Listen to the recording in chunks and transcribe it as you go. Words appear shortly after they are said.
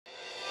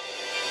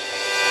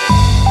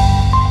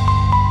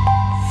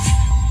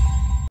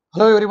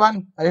Hello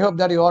everyone, I hope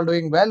that you all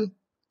doing well.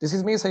 This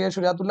is me Sayyid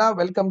Shuriatullah.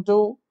 Welcome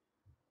to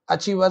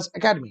Achievers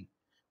Academy.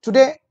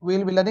 Today we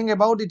will be learning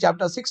about the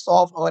chapter 6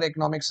 of our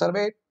economic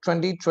survey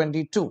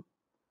 2022.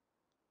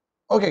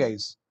 Okay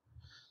guys,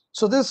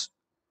 so this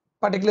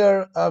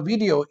particular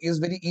video is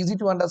very easy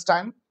to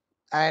understand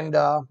and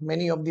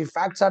many of the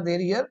facts are there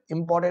here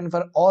important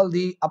for all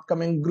the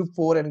upcoming group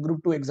 4 and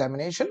group 2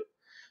 examination.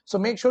 So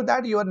make sure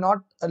that you are not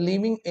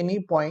leaving any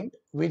point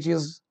which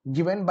is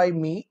given by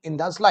me in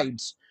the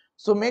slides.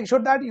 So make sure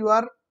that you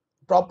are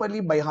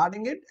properly by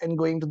hearting it and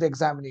going to the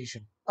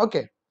examination.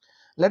 Okay,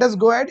 let us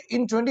go ahead.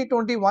 In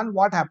 2021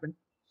 what happened?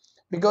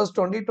 Because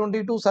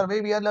 2022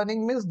 survey we are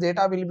learning means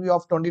data will be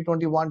of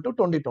 2021 to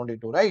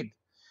 2022, right?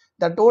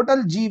 The total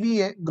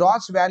GVA,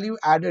 gross value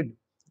added,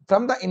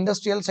 from the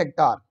industrial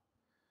sector,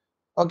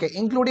 okay,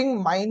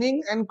 including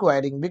mining and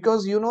quarrying,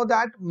 because you know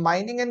that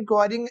mining and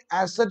quarrying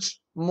as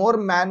such more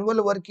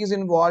manual work is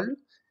involved.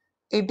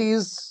 It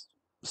is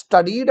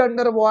studied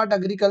under what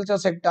agriculture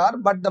sector,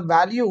 but the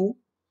value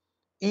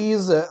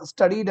is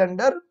studied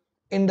under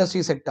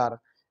industry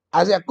sector.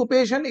 As a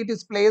occupation it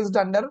is placed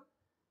under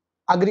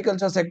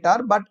agriculture sector,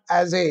 but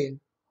as a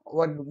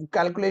what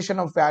calculation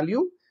of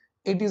value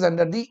it is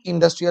under the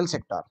industrial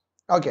sector.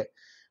 Okay,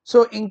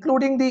 so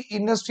including the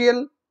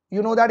industrial,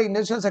 you know that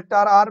industrial sector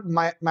are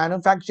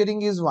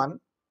manufacturing is one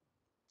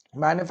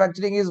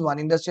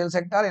industrial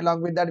sector.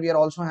 Along with that we are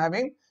also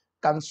having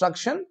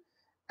construction,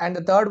 and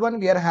the third one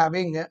we are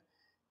having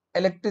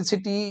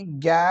electricity,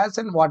 gas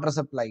and water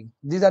supply.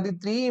 These are the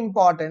three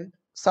important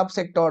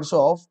subsectors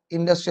of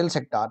industrial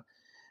sector.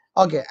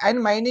 Okay,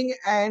 and mining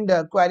and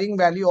quarrying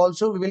value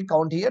also we will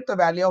count here. The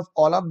value of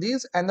all of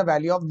these and the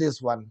value of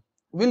this one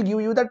will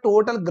give you the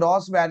total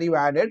gross value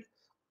added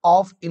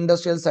of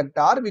industrial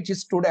sector, which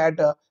is stood at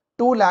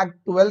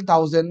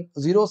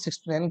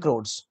 2,12,069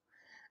 crores.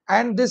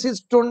 And this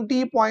is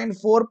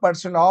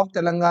 20.4% of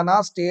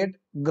Telangana state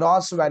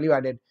gross value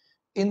added.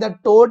 In the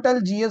total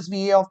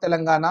GSVA of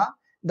Telangana,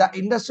 the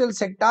industrial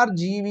sector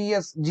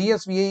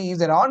GSVA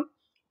is around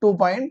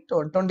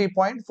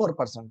 20.4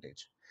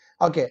 percentage.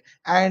 Okay,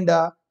 and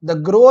the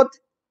growth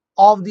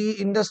of the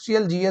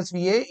industrial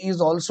GSVA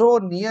is also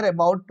near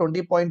about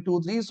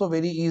 20.23. So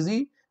very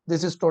easy.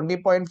 This is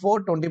 20.4,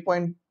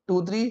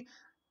 20.23.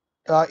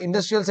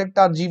 Industrial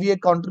sector GVA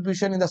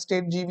contribution in the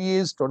state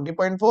GVA is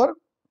 20.4.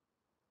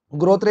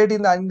 Growth rate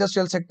in the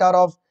industrial sector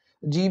of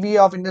GVA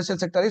of industrial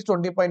sector is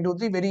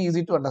 20.23. Very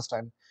easy to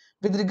understand.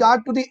 With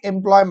regard to the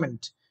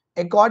employment,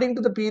 according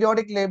to the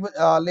periodic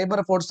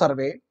labor force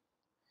survey,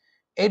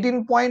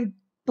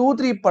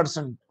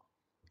 18.23%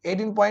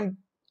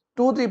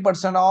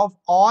 18.23% of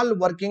all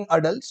working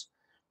adults,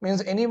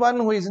 means anyone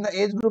who is in the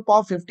age group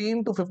of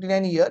 15 to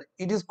 59 year,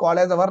 it is called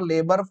as our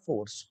labor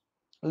force.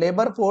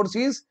 Labor force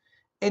is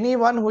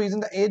anyone who is in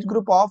the age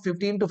group of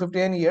 15 to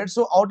 59 years.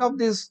 So out of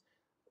this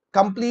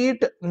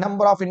complete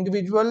number of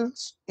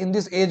individuals in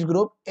this age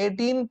group,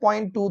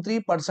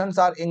 18.23%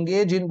 are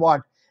engaged in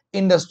what?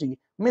 Industry.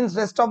 Means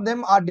rest of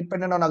them are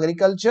dependent on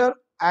agriculture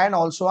and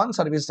also on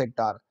service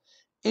sector.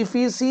 If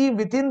we see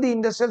within the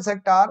industrial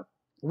sector,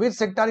 which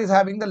sector is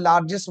having the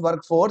largest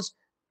workforce?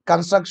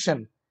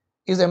 Construction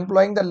is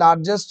employing the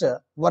largest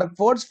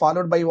workforce,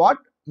 followed by what?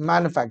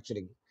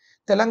 Manufacturing.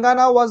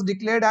 Telangana was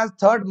declared as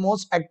third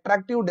most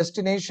attractive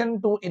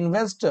destination to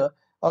invest,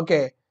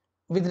 okay,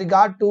 with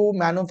regard to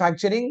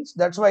manufacturing.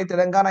 That's why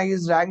Telangana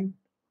is ranked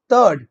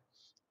third,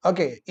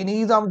 okay, in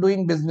ease of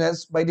doing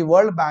business by the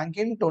World Bank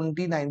in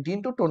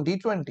 2019 to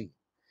 2020.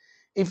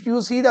 If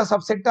you see the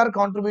subsector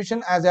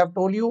contribution, as I have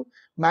told you,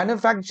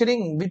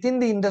 manufacturing within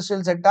the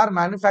industrial sector,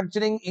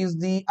 manufacturing is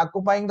the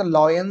occupying the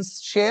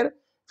lion's share.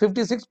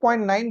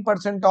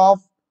 56.9% of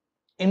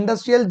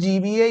industrial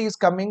GVA is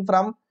coming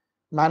from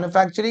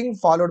manufacturing,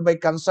 followed by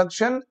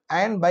construction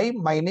and by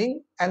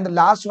mining, and the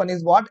last one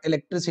is what?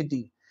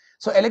 Electricity.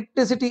 So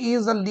electricity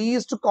is the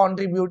least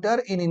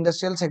contributor in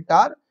industrial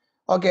sector,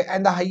 okay,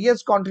 and the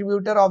highest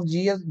contributor of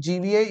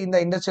GVA in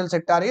the industrial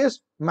sector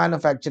is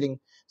manufacturing.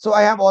 So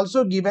I have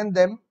also given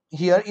them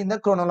here in the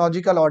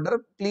chronological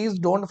order. Please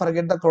don't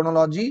forget the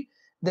chronology.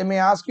 They may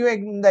ask you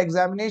in the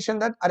examination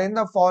that arrange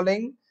the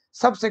following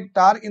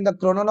subsector in the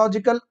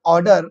chronological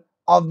order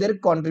of their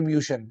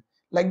contribution.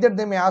 Like that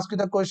they may ask you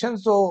the question.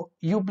 So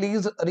you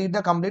please read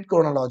the complete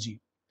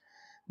chronology.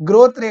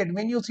 Growth rate.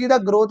 When you see the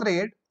growth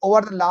rate over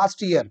the last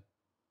year,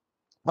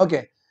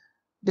 okay,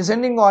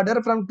 descending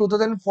order from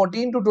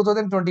 2014 to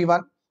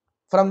 2021,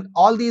 from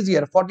all these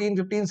years 14,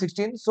 15,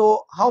 16.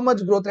 So how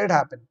much growth rate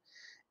happened?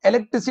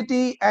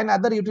 Electricity and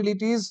other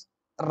utilities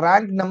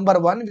ranked number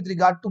one with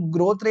regard to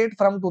growth rate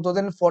from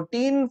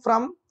 2014.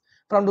 From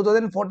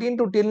 2014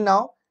 to till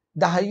now,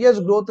 the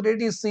highest growth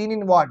rate is seen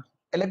in what?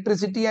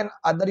 Electricity and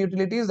other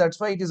utilities. That's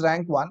why it is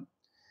ranked one.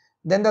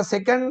 Then the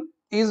second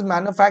is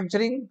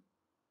manufacturing,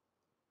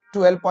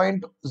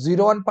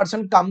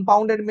 12.01%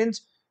 compounded,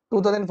 means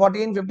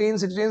 2014, 15,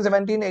 16,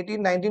 17,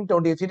 18, 19,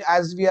 20.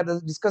 As we are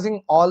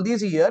discussing all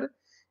these year,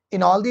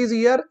 in all these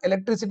year,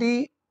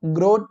 electricity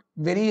growth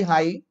very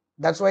high.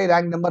 That's why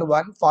rank number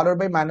one, followed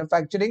by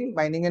manufacturing,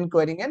 mining and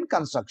quarrying and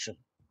construction.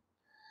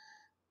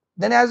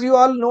 Then as you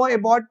all know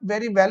about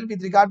very well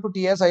with regard to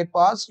TS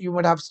pass, you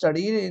might have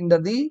studied under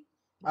the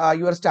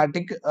your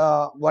static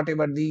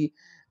whatever the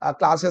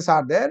classes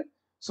are there.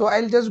 So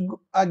I'll just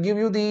give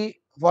you the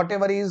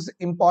whatever is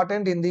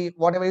important in the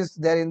whatever is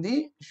there in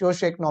the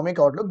socio-economic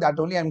outlook, that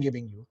only I'm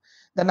giving you.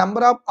 The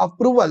number of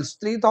approvals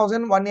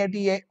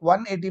 3,188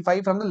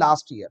 185 from the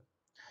last year,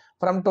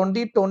 from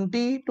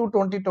 2020 to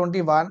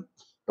 2021,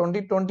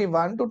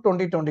 2021 to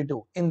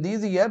 2022. In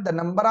this year, the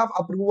number of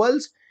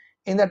approvals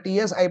in the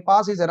TS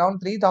pass is around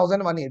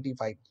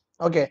 3,185.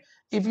 Okay,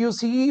 if you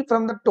see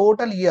from the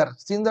total year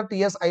since the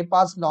TS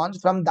pass launch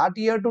from that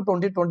year to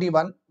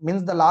 2021,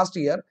 means the last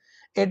year,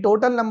 a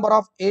total number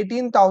of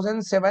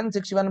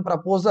 18,761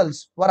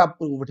 proposals were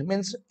approved.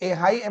 Means a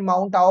high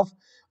amount of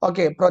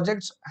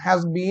projects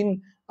has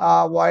been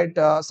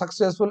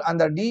successful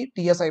under the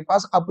TS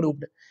pass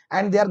approved,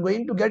 and they are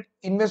going to get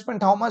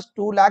investment how much,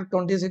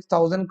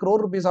 2,26,000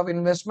 crore rupees of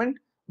investment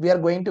we are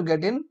going to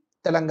get in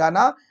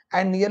Telangana,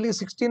 and nearly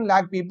 16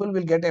 lakh people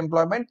will get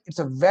employment. It's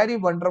a very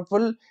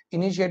wonderful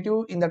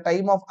initiative in the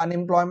time of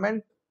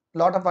unemployment,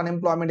 lot of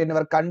unemployment in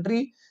our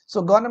country.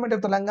 So government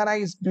of Telangana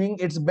is doing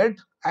its bit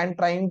and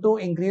trying to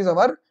increase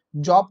our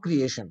job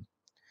creation.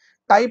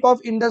 Type of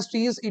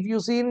industries, if you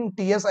see in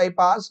TSI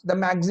pass, the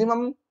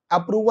maximum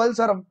approvals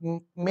are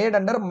made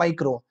under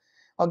micro.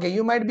 Okay,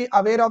 you might be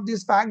aware of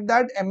this fact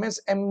that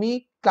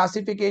MSME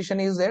classification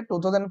is there,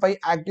 2005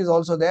 Act is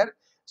also there.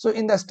 So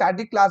in the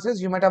static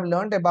classes, you might have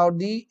learned about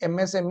the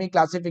MSME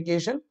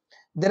classification.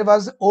 There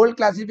was old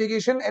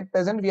classification, at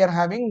present we are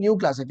having new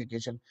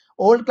classification.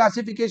 Old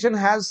classification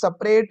has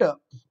separate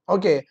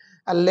okay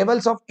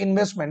levels of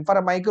investment. For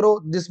a micro,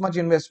 this much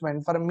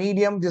investment; for a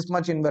medium, this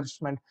much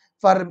investment;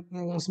 for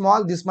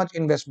small, this much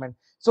investment.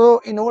 So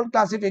in old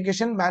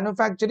classification,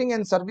 manufacturing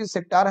and service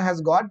sector has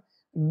got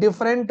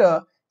different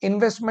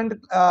investment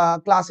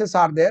classes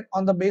are there.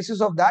 On the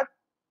basis of that,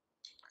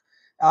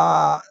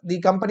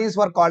 the companies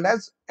were called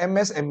as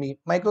MSME,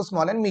 micro,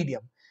 small and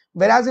medium.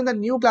 Whereas in the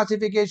new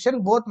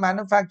classification, both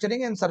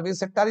manufacturing and service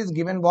sector is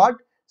given what?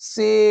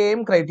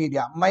 Same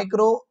criteria.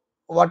 Micro,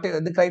 what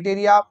the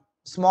criteria,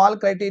 small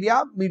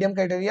criteria, medium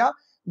criteria.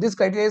 This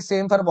criteria is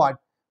same for what?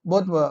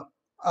 Both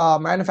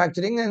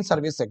manufacturing and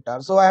service sector.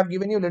 So I have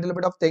given you a little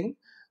bit of thing.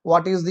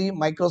 What is the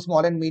micro,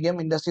 small and medium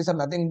industries are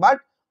nothing but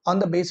on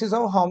the basis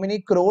of how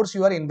many crores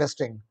you are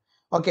investing.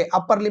 Okay,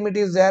 upper limit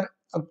is there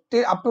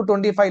up to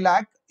 25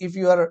 lakh. If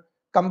your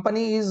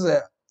company is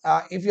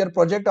if your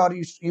project or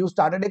you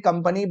started a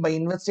company by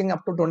investing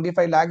up to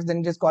 25 lakhs,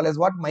 then it is called as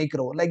what?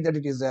 Micro, like that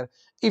it is there.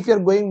 If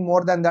you're going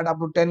more than that, up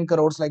to 10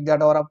 crores like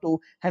that, or up to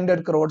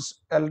 100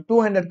 crores,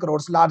 200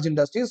 crores, large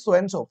industries, so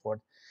and so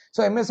forth.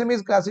 So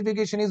MSME's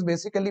classification is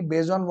basically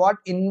based on what?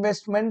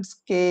 Investment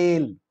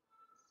scale.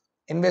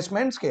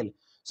 Investment scale.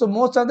 So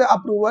most of the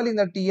approval in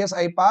the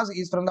TSI pass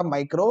is from the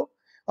micro.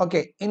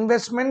 Okay,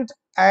 investment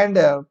and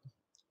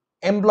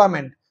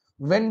employment,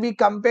 when we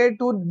compare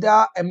to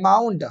the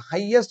amount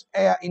highest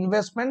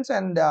investments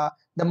and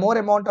the more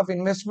amount of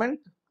investment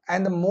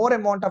and the more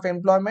amount of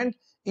employment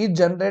is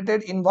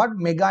generated in what?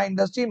 Mega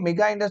industry.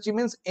 Mega industry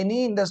means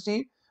any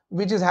industry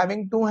which is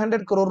having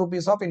 200 crore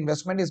rupees of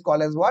investment is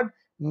called as what?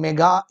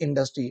 Mega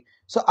industry.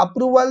 So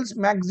approvals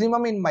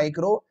maximum in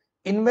micro,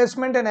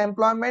 investment and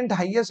employment,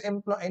 highest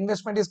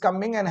investment is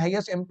coming and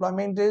highest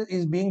employment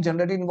is being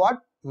generated in what?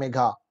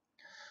 Mega.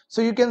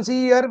 So you can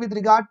see here with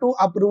regard to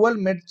approval,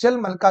 Medchal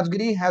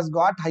Malkajgiri has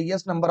got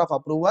highest number of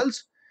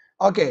approvals.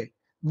 Okay.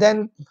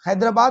 Then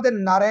Hyderabad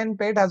and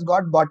Narayanpet has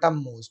got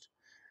bottom most.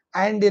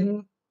 And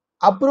in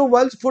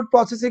approvals, food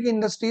processing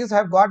industries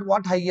have got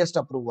what? Highest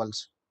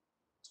approvals.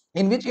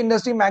 In which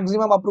industry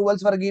maximum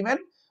approvals were given?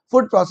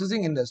 Food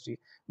processing industry.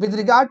 With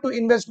regard to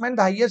investment,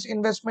 the highest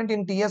investment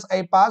in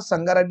TSI pass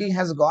Sangareddy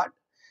has got,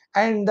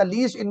 and the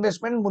least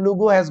investment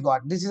Mulugu has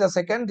got. This is a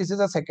second, this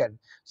is a second.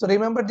 So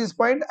remember this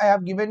point, I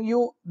have given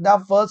you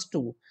the first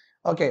two.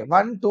 Okay,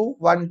 1 2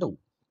 1 2.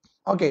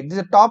 Okay, this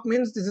is top,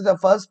 means this is the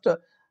first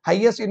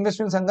highest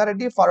investment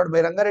Sangareddy followed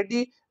by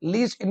Rangareddy,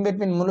 least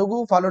investment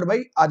Mulugu followed by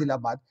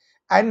Adilabad,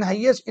 and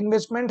highest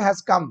investment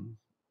has come.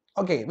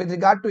 Okay, with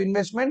regard to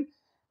investment,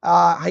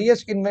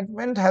 highest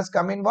investment has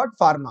come in what?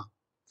 Pharma.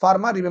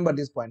 Pharma, remember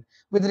this point.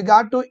 With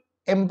regard to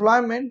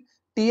employment,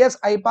 TS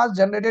IPAS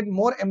generated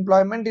more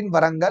employment in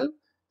Varangal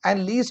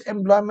and least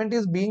employment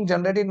is being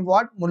generated in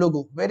what?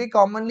 Mulugu. Very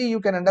commonly you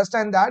can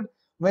understand that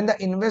when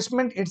the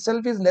investment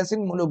itself is less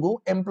in Mulugu,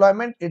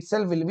 employment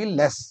itself will be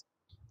less.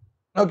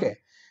 Okay,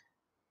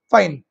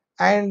 fine.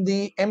 And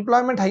the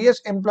employment,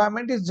 highest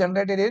employment is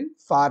generated in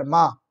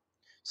pharma.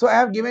 So I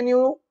have given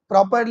you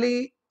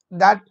properly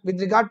that with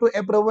regard to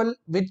approval,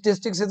 which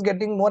districts is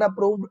getting more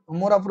approval,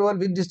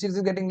 which districts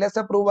is getting less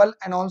approval,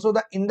 and also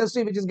the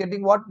industry which is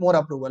getting what? More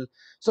approval.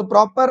 So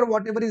proper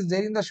whatever is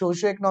there in the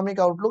socio-economic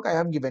outlook I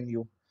have given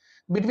you.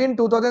 Between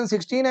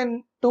 2016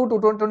 and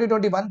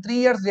 2021, 3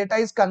 years data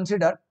is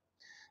considered.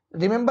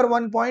 Remember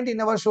one point in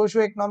our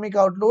socio-economic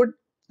outlook,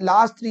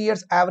 last 3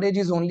 years average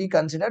is only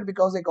considered,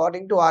 because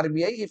according to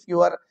RBI, if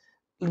you are,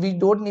 we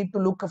don't need to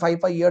look 5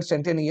 years,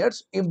 10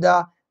 years. If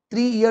the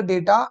 3-year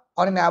data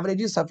on an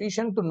average is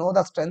sufficient to know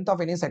the strength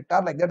of any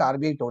sector, like that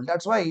RBI told.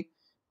 That's why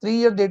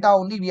 3-year data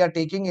only we are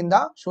taking in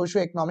the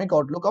socio-economic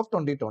outlook of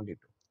 2022.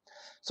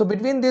 So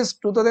between this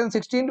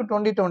 2016 to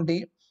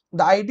 2020,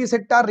 the IT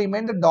sector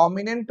remained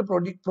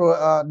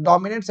the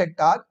dominant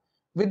sector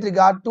with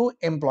regard to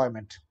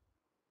employment.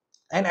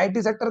 And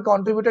IT sector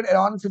contributed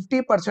around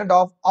 50%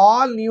 of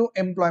all new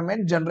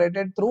employment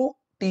generated through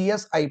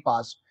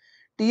TSI-PASS.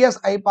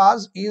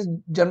 TSI-PASS is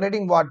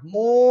generating what?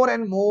 More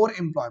and more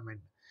employment.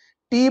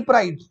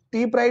 T-Pride.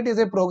 T-Pride is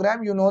a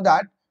program, you know,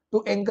 that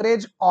to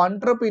encourage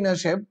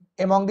entrepreneurship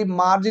among the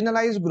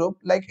marginalized group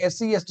like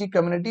SC/ST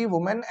community,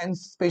 women and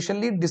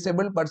especially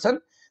disabled person.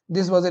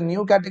 This was a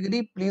new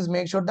category. Please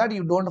make sure that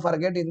you don't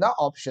forget in the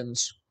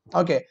options.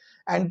 Okay.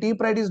 And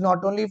T-Pride is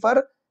not only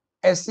for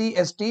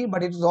SC/ST,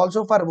 but it is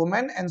also for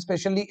women and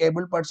specially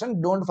able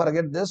person. Don't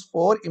forget this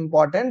 4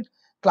 important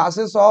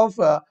classes of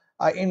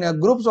in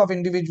groups of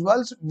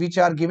individuals which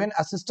are given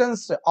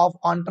assistance of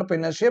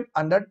entrepreneurship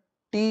under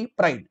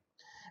T-Pride.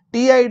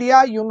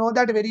 T-IDEA, you know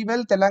that very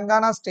well,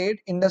 Telangana State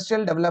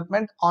Industrial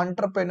Development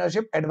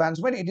Entrepreneurship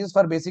Advancement. It is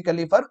for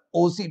basically for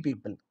OC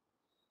people.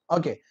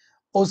 Okay,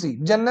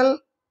 OC. General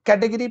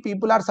category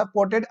people are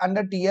supported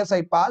under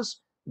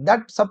TSI-PASS.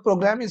 That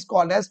sub-program is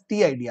called as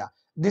T-IDEA.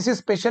 This is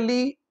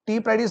specially,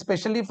 T-Pride is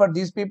specially for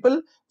these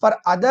people. For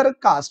other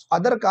caste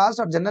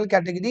or general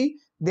category,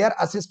 they are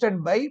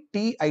assisted by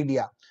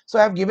T-IDEA. So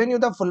I have given you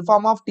the full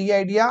form of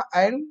T-IDEA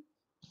and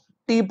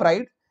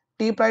T-Pride.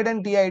 T-Pride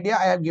and T-IDEA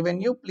I have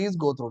given you. Please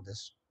go through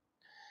this.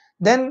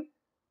 Then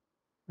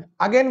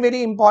again,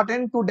 very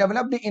important to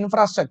develop the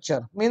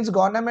infrastructure. Means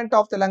government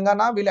of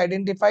Telangana will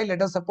identify,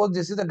 let us suppose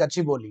this is a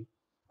Gachibowli.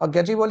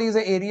 Gachibowli is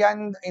an area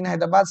in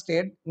Hyderabad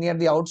state, near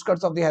the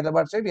outskirts of the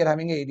Hyderabad state. We are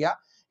having an area.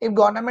 If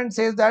government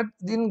says that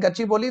in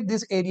Gachibowli,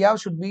 this area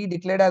should be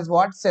declared as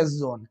what? CES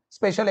zone,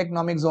 special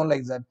economic zone,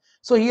 like that.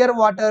 So here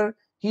water,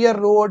 here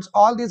roads,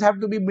 all these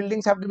have to be,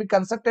 buildings have to be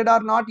constructed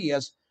or not?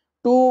 Yes.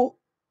 To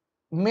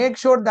make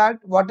sure that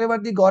whatever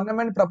the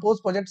government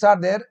proposed projects are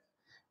there,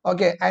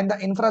 okay, and the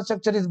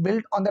infrastructure is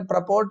built on the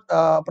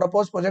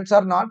proposed projects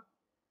or not,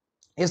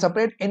 a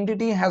separate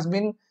entity has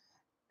been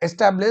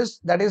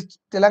established, that is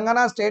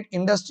Telangana State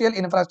Industrial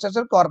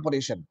Infrastructure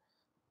Corporation.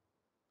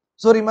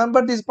 So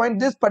remember this point,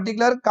 this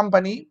particular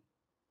company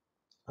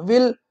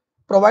will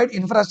provide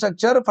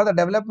infrastructure for the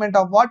development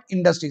of what?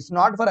 Industries,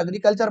 not for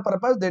agriculture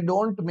purpose. They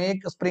don't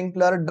make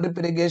sprinkler, drip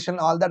irrigation,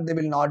 all that they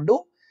will not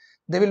do.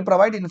 They will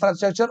provide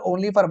infrastructure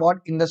only for what?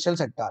 Industrial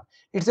sector.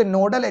 It's a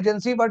nodal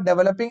agency for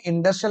developing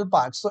industrial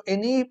parks. So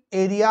any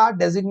area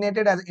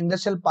designated as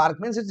industrial park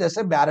means it's just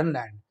a barren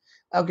land.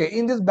 Okay,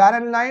 in this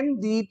barren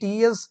land, the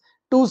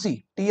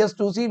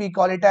TS2C, we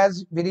call it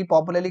as, very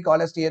popularly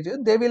called as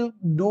TS2C, they will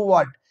do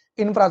what?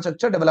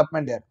 Infrastructure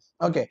development there.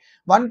 Okay,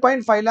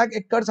 1.5 lakh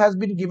acres has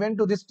been given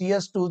to this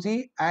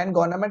TS2C and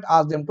government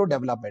asked them to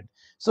develop it.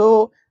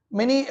 So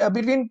many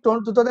between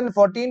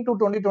 2014 to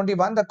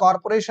 2021, the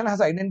corporation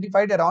has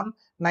identified around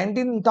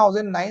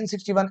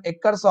 19,961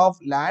 acres of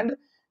land,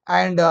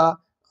 and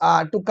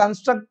to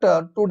construct,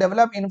 to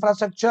develop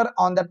infrastructure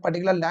on that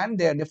particular land,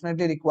 they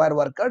definitely require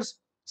workers.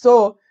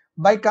 So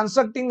by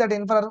constructing that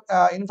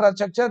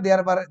infrastructure,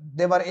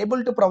 they were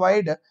able to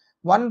provide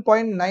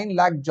 1.9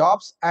 lakh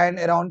jobs, and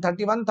around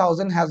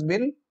 31,000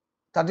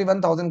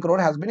 crore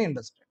has been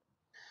invested.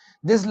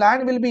 This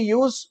land will be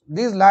used,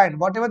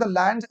 whatever the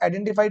lands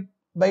identified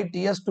by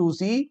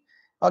TS2C,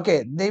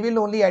 okay, they will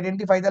only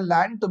identify the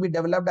land to be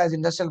developed as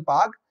industrial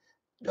park.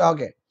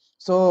 Okay,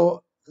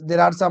 so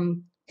there are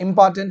some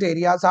important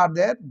areas are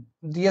there.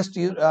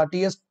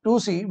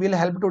 TS2C will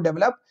help to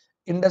develop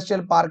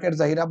industrial park at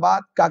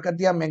Zahirabad,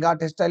 Kakatiya Mega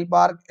Textile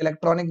Park,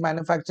 Electronic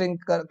Manufacturing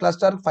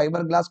Cluster,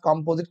 Fiberglass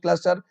Composite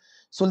Cluster,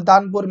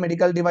 Sultanpur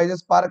Medical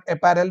Devices Park,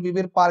 Apparel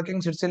Vivir Park in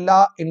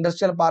Sirsilla,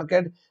 Industrial Park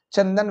at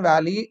Chandan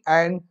Valley,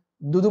 and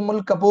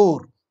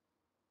Dandumulkapur.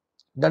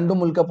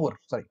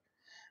 Sorry.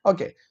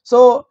 Okay,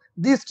 so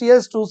this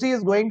TS2C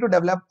is going to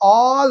develop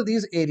all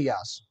these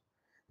areas.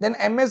 Then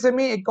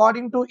MSME,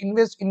 according to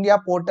Invest India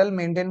portal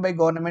maintained by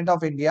Government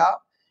of India,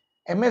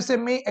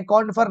 MSME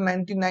account for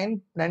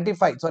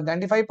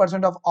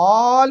 95% of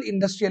all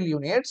industrial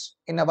units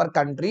in our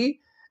country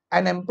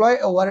and employ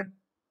over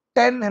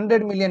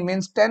 100 million,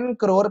 means 10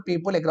 crore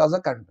people across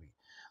the country.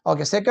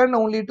 Okay, second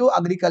only to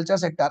agriculture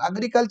sector.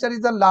 Agriculture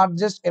is the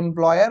largest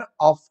employer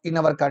of in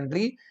our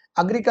country.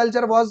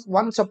 Agriculture was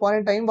once upon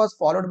a time was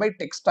followed by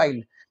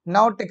textile.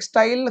 Now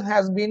textile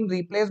has been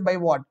replaced by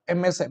what?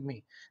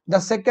 MSME. The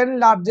second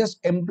largest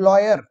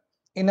employer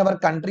in our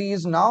country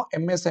is now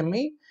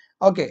MSME.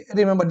 Okay,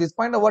 remember this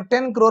point, over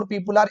 10 crore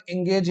people are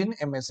engaged in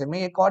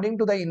MSME according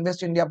to the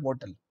Invest India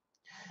portal.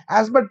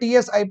 As per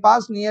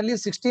TSI-PASS, nearly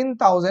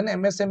 16,000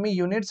 MSME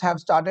units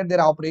have started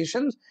their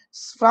operations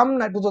from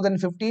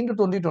 2015 to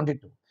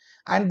 2022.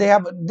 And they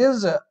have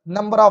this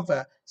number of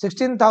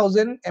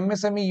 16,000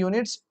 MSME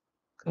units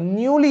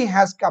newly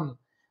has come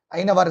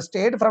in our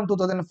state from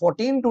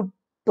 2014 to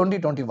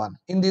 2021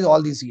 in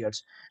all these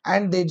years,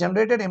 and they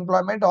generated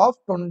employment of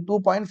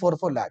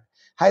 2.44 lakh.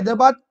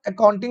 Hyderabad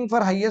accounting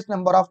for highest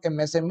number of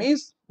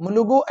MSMEs.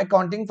 Mulugu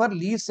accounting for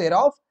least share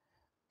of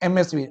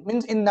MSME.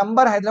 Means in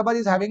number, Hyderabad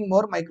is having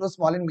more micro,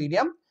 small and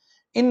medium.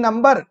 In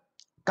number,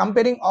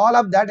 comparing all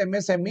of that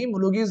MSME,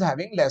 Mulugu is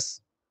having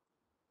less.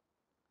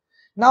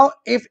 Now,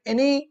 if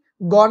any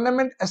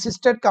government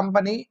assisted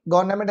company,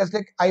 government is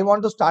like, I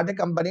want to start a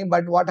company,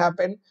 but what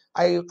happened?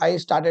 I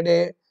started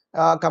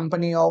a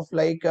company of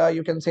like,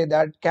 you can say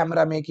that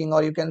camera making,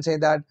 or you can say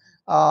that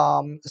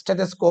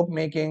stethoscope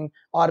making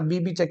or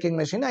BB checking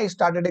machine. I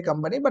started a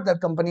company, but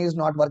that company is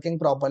not working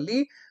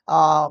properly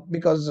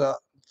because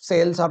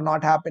sales are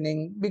not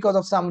happening because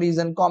of some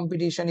reason.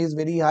 Competition is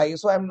very high,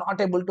 so I'm not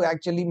able to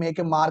actually make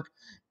a mark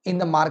in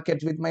the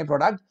market with my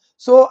product.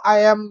 So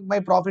my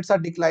profits are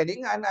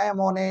declining and I am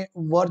on a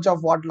verge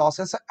of what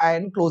losses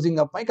and closing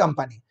up my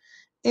company.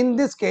 In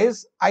this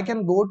case, I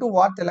can go to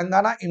what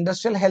Telangana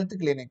Industrial Health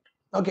Clinic.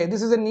 Okay,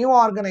 this is a new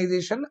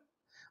organization,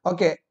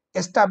 okay,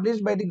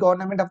 established by the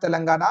government of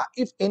Telangana.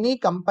 If any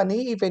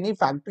company, if any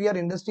factory or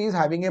industry is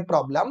having a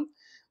problem,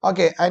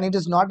 okay, and it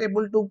is not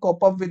able to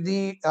cope up with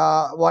the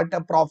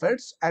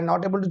profits and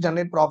not able to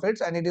generate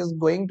profits and it is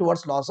going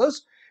towards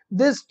losses,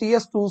 this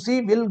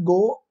TS2C will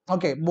go,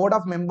 okay, board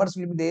of members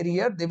will be there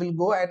here. They will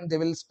go and they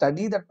will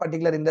study that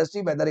particular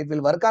industry, whether it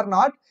will work or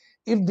not.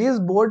 If this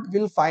board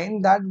will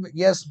find that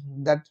yes,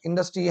 that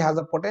industry has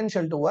a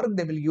potential to work,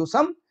 they will use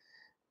some,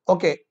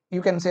 okay,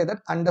 you can say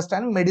that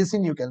understand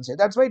medicine, you can say.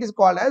 That's why it is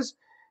called as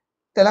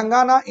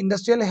Telangana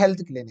Industrial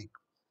Health Clinic.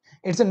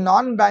 It's a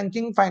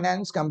non-banking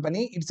finance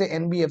company. It's a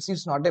NBFC.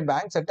 It's not a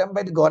bank. Set up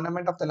by the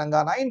government of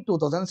Telangana in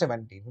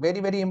 2017.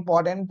 Very, very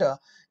important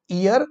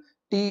year.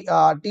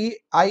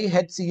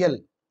 TIHCL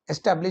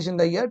established in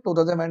the year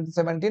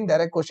 2017.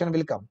 Direct question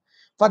will come.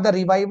 For the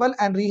revival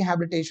and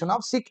rehabilitation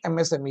of sick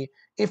MSME.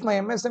 If my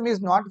MSME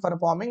is not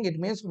performing, it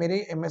means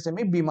मेरे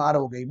MSME बीमार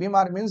हो गई.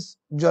 बीमार means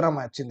ज्वरम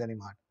వచ్చిందని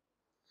మాట.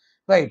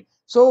 Right.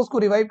 So उसको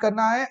revive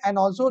करना है and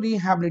also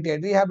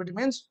rehabilitate. Rehabilitate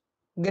means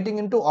getting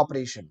into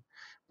operation.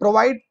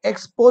 Provide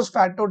ex post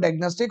facto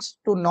diagnostics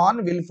to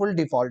non-willful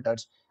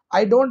defaulters.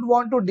 I don't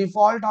want to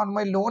default on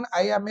my loan.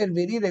 I am a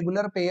very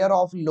regular payer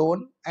of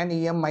loan and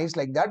EMIs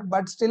like that,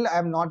 but still I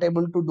am not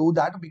able to do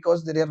that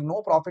because there are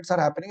no profits are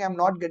happening. I'm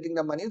not getting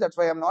the money. That's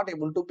why I'm not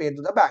able to pay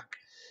to the bank.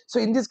 So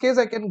in this case,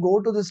 I can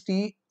go to this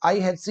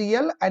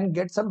TIHCL and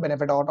get some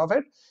benefit out of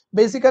it.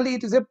 Basically,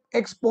 it is a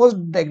ex post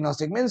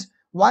diagnostic, means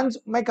once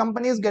my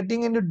company is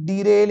getting into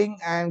derailing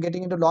and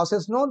getting into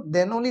losses, no,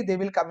 then only they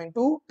will come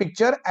into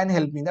picture and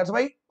help me. That's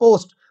why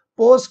post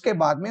के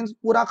बाद means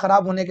पूरा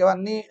खराब होने के बाद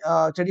नहीं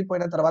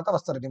చెడిపోయిన తర్వాత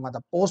వస్తారన్నమాట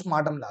పోస్ట్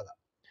మార్టం లాగా.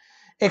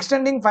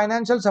 Extending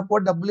financial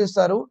support డబ్బులు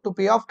ఇస్తారు to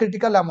pay off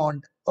critical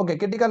amount. Okay,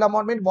 critical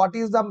amount means what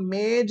is the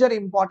major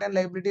important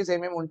liabilities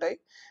ఏమేమి ఉంటాయి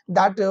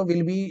that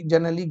will be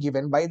generally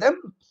given by them.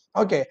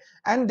 Okay,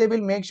 and they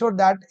will make sure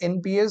that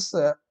NPS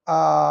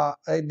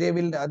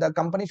the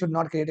company should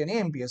not create any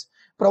NPS.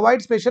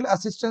 Provide special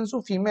assistance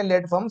to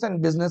female-led firms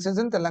and businesses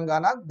in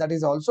Telangana. That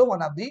is also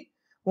one of the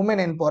women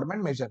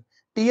empowerment measure.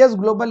 TS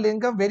Global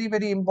Link, very,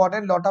 very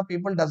important. Lot of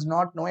people does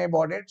not know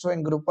about it. So in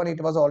group 1 it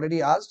was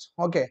already asked.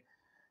 Okay,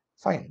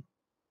 fine.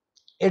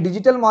 A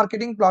digital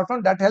marketing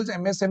platform that helps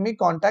MSME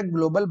contact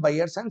global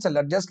buyers and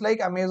sellers. Just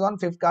like Amazon,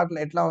 Flipkart,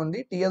 etla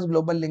undi, TS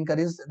Global Linker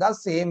is the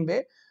same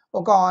way.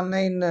 Okay,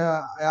 online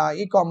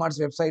e-commerce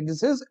website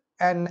this is,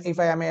 and if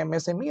I am a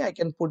MSME, I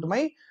can put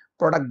my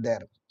product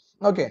there.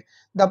 Okay,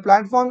 the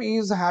platform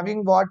is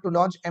having what to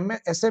launch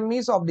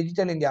SMEs of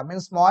Digital India,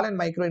 means small and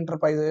micro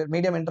enterprise,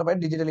 medium enterprise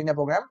Digital India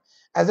program.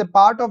 As a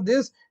part of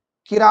this,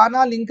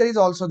 Kirana Linker is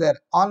also there.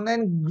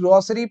 Online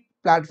grocery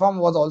platform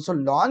was also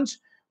launched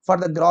for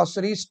the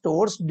grocery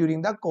stores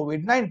during the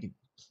COVID-19.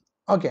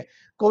 Okay,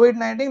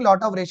 COVID-19,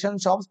 lot of ration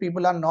shops,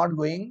 people are not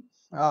going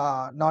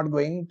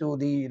to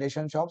the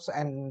ration shops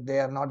and they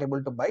are not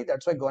able to buy.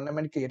 That's why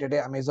government created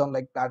a Amazon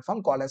like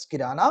platform called as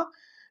Kirana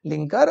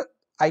Linker.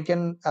 I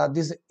can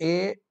this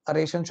A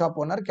ration shop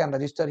owner can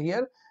register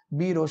here,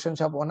 B ration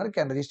shop owner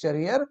can register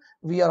here.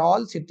 We are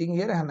all sitting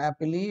here and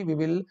happily we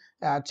will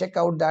check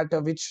out that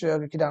which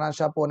Kirana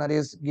shop owner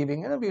is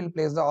giving, and we will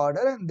place the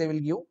order and they will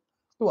give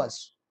to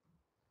us.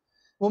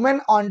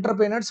 Women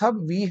Entrepreneurs Hub,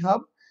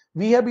 VHub.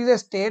 VHub is a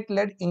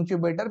state-led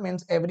incubator,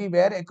 means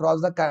everywhere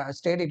across the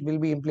state it will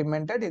be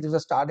implemented. It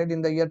was started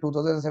in the year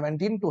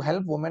 2017 to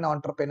help women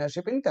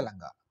entrepreneurship in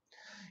Telangana.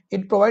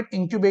 It provides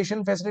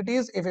incubation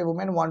facilities. If a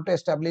woman want to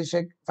establish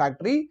a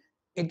factory,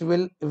 it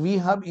will.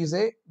 VHub is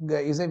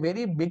a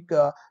very big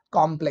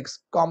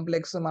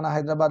complex మన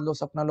హైదరాబాద్ లో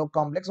సప్నాలో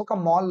complex ఒక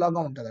mall లాగా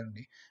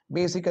ఉంటుందండి.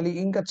 Basically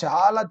ఇంకా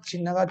చాలా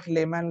చిన్నగా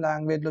lemon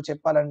language లో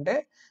చెప్పాలంటే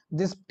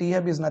this tea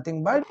hub is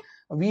nothing but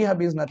VHub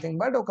is nothing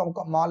but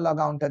ఒక మాల్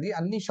లాగా ఉంటుంది.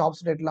 అన్ని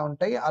షాప్స్ ఎట్లా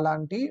ఉంటాయి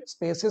అలాంటి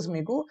స్పేసెస్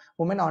మీకు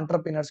ఉమెన్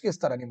ఆంటర్ప్రినర్స్ కి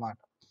ఇస్తారన్నమాట.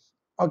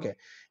 Okay,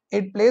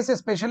 it plays a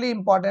especially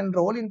important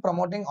role in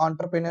promoting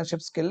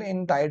entrepreneurship skill in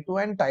Tier 2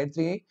 and Tier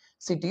 3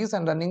 cities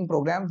and running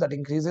programs that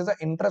increases the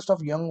interest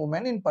of young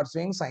women in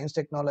pursuing science,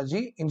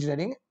 technology,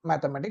 engineering,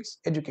 mathematics,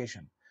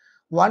 education.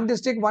 One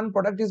district, one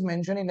product is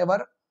mentioned in our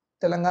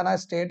Telangana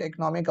State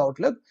Economic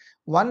Outlook.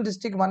 One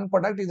district, one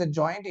product is a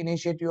joint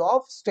initiative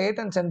of state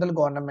and central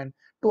government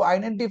to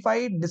identify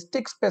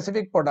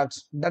district-specific products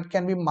that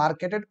can be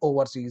marketed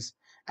overseas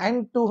and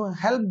to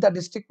help the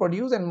district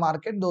produce and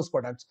market those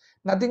products.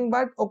 Nothing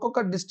but ఒక్కొక్క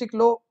district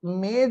లో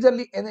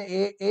majorly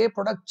ఏ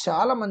product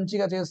చాలా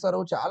మంచిగా చేస్తారు,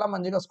 చాలా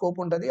మంచిగా scope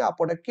ఉంటుంది, ఆ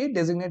product కి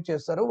డెసిగ్నేట్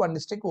చేస్తారు one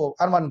district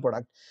and one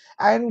product.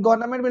 And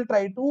government will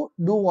try to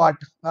do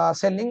what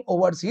selling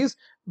overseas,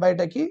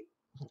 బయటకి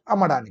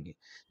అమ్మడానికి.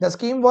 The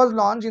scheme was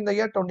launch in the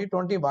year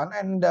 2021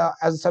 and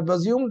as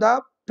assume the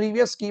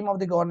previous scheme of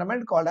the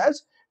government called as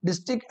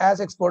district as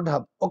export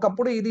hub.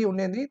 ఒకప్పుడు ఇది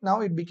ఉండేది, now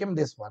it became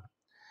this one.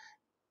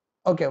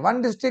 Okay, one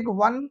district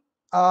one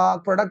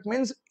product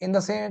means in the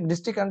same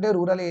district అంటే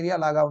rural area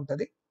లాగా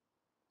ఉంటుంది.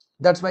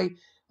 That's why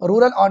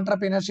rural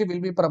entrepreneurship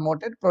will be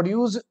promoted,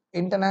 produce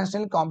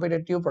international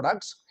competitive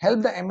products, help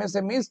the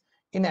MSMEs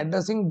in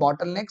addressing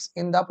bottlenecks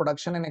in the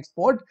production and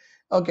export.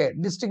 Okay,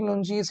 district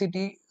నుంచి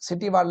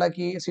city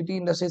వాళ్ళకి, city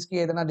industries కి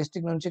ఏదైనా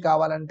district నుంచి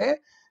కావాలంటే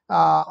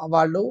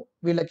వాళ్ళు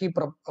వీళ్ళకి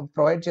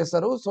ప్రొవైడ్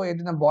చేస్తారు. సో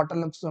ఏదైనా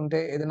బాటిల్నెక్స్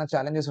ఉంటే, ఏదైనా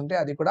ఛాలెంజెస్ ఉంటే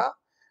అది కూడా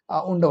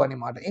ఉండవు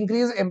అనమాట.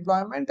 Increase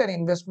employment and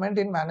investment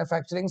in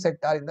manufacturing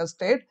sector in the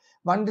state.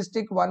 One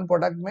district one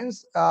product means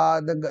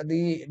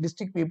the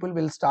district people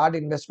will start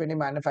investment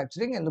in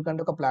manufacturing.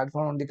 ఎందుకంటే ఒక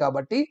ప్లాట్ఫామ్ ఉంది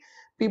కాబట్టి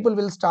people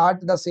will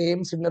start the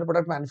same similar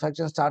product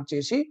manufacturing start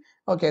చేసి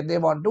okay they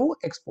want to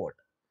export.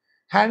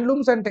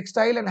 Handlooms and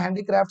textile and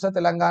handicrafts of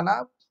Telangana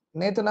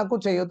నేతనకు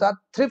Cheyutha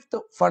thrift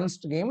fund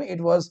scheme.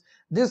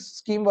 This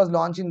scheme was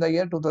launched in the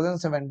year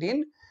 2017.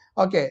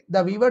 Okay,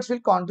 the weavers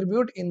will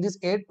contribute in this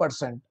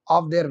 8%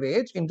 of their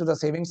wage into the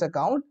savings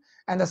account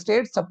and the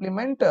state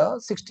supplement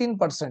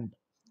 16%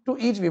 to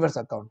each weaver's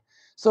account.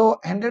 So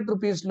 100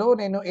 rupees లో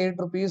నేను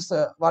 8 rupees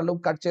వాళ్ళు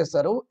cut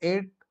చేస్తారు.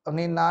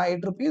 నేను నా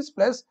 8 rupees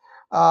plus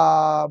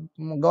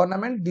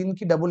government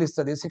దీనికి డబ్బులు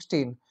ఇస్తుంది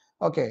 16.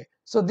 Okay,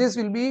 so this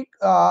will be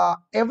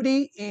every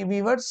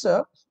weavers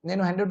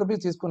నేను 100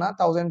 రూపీస్ తీసుకున్నా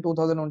 1000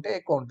 2000 ఉంటే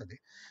ఎక్కువ ఉంటుంది.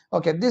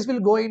 Okay, this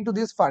will go in to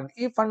this fund.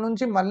 ఈ ఫండ్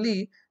నుంచి మళ్ళీ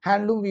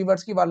హ్యాండ్లూమ్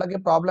వీవర్స్ కి వాళ్ళకి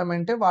ప్రాబ్లం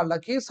అంటే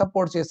వాళ్ళకి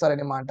సపోర్ట్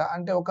చేస్తారనమాట.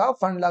 అంటే ఒక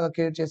ఫండ్ లాగా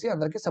క్రియేట్ చేసి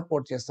అందరికి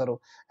సపోర్ట్ చేస్తారు.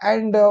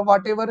 And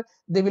what ever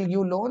they will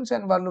give loans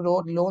and వాళ్ళు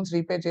లోన్స్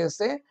రీపే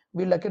చేస్తే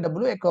వీళ్ళకి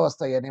డబ్బులు ఎక్కువ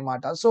వస్తాయి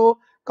అనమాట. సో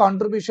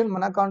కాంట్రిబ్యూషన్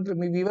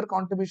మీ Weaver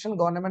contribution,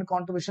 government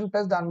contribution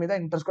plus దాని మీద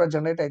ఇంట్రెస్ట్ కూడా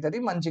జనరేట్ అవుతుంది,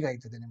 మంచిగా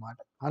అవుతుంది అనమాట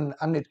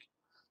అన్నిటికీ.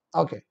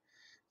 ఓకే,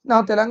 నా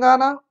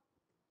Telangana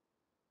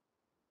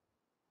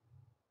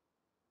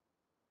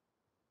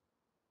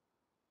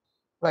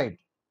right.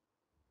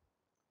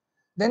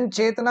 Then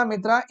Chetana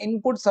Mitra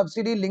input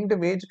subsidy linked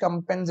wage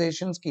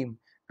compensation scheme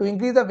to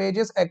increase the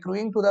wages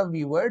accruing to the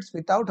weavers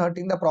without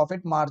hurting the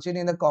profit margin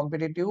in the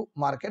competitive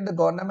market. The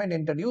government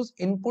introduced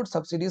input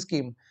subsidy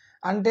scheme.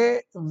 అంటే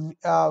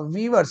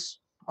weavers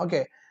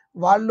okay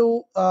వాళ్ళు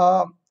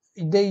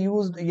they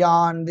used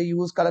yarn, they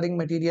use coloring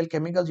material,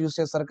 chemicals use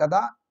చేస్తారు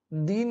కదా,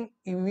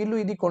 వీళ్ళు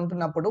ఇది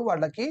కొంటున్నప్పుడు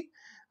వాళ్ళకి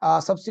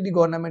subsidy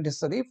government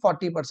ఇస్తుంది.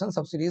 40%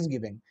 subsidy is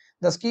giving.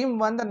 The scheme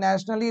won the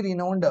nationally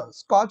renowned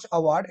Scotch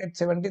Award at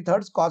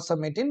 73rd Scotch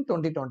Summit in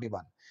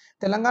 2021.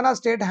 Telangana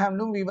state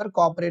handloom Weaver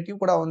cooperative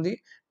కూడా ఉంది.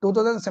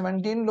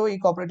 2017 లో ఈ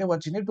కోఆపరేటివ్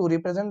వచ్చింది to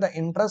represent the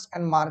interest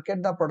and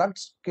market the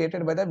products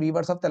created by the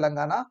weavers of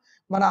Telangana.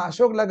 మన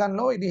అశోక్ లగన్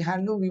లో ఇది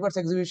handloom weavers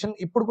exhibition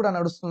ఇప్పుడు కూడా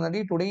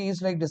నడుస్తుందండి. టుడే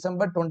ఈజ్ లైక్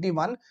December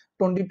 21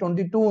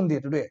 2022 ఉంది.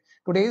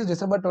 Today is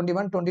December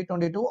 21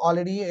 2022.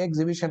 Already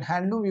exhibition,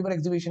 handloom Weaver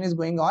exhibition is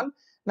going on.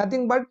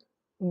 Nothing but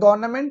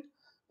government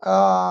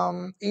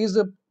is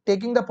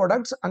taking the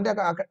products. అంటే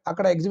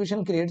అక్కడ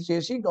exhibition create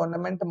చేసి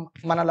గవర్నమెంట్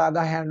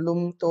మనలాగా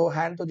హ్యాండ్లూమ్ తో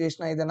హ్యాండ్ తో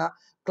చేసిన ఏదైనా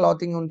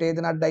క్లాతింగ్ ఉంటే,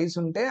 ఏదైనా డైస్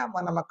ఉంటే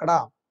మనం అక్కడ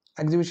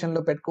ఎగ్జిబిషన్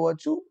లో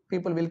పెట్టుకోవచ్చు.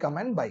 People will come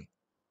and by.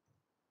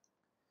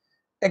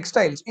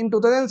 Textiles. In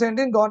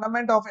 2017,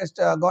 government of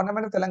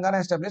Telangana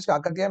established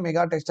Kakatiya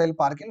Mega Textile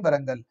Park in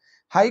Warangal.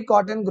 High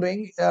cotton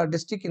growing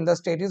district in the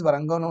state is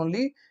Warangal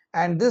only,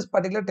 and this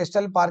particular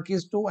textile park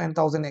is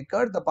 2,000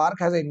 acres. The park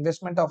has an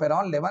investment of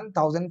around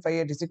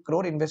 11,586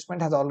 crore.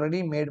 Investment has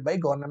already made by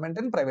government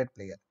and private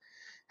player.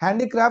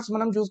 Handicrafts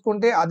మనం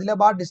చూసుకుంటే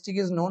Adilabad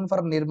district is known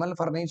for Nirmal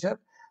furniture.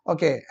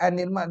 Okay, and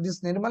this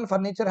Nirmal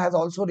furniture has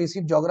also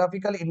received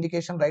geographical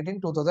indication right in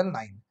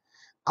 2009.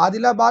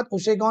 Adilabad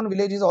Ushegaon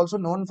village is also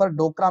known for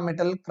Dokra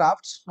metal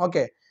crafts.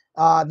 Okay,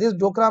 these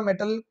Dokra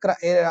metal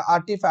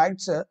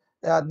artifacts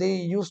they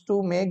used to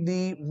make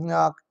the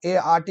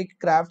artic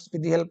crafts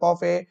with the help of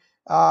a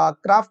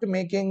craft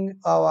making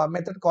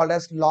method called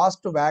as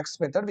lost wax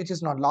method, which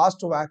is not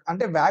lost wax.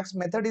 Ante wax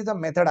method is a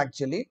method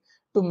actually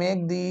to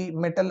make the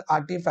metal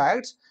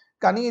artifacts.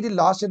 కానీ ఇది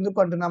last ఎందుకు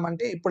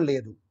అంటున్నామంటే ఇప్పుడు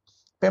లేదు.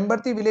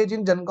 Pemberti village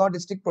in Jangaon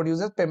district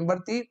produces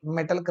Pemberti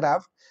metal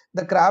craft.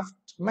 The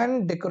craftsmen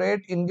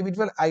decorate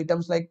individual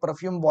items like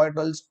perfume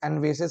bottles and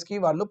vases ki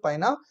vallu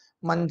paina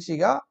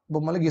manchiga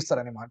bommalu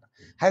gistarannamata.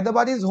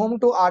 Hyderabad is home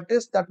to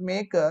artists that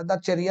make the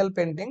cherial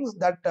paintings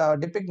that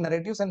depict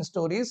narratives and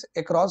stories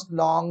across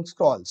long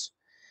scrolls.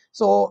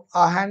 So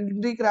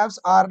handicrafts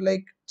are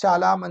like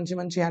chala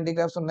manchi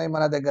handicrafts unnai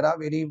mana daggara,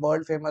 very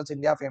world famous,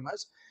 India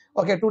famous.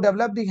 Okay, to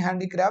develop the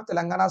handicraft,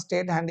 Telangana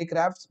State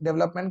Handicrafts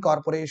Development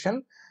Corporation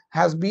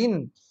has been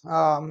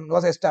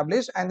was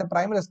established, and the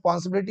prime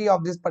responsibility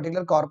of this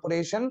particular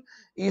corporation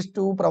is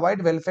to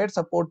provide welfare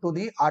support to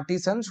the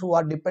artisans who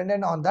are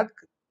dependent on that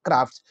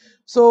crafts.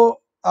 So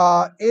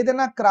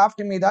ఏదైనా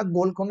craft మీద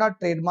Golconda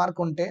trade mark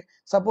ఉంటే,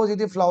 suppose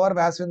ఇది flower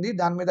Vyas ఉంది,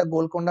 దాని మీద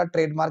Golconda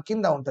trade mark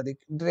కింద ఉంటుంది,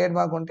 trade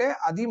mark ఉంటే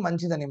అది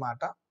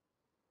మంచిదన్నమాట.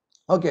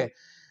 Okay,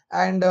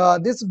 and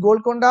this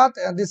Golconda,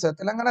 this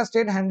Telangana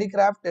State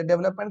Handicraft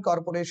Development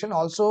Corporation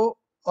also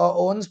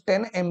owns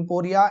 10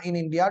 emporia in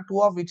India,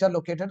 2 of which are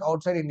located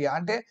outside India.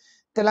 And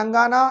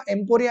Telangana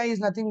emporia is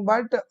nothing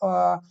but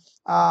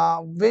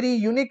very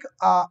unique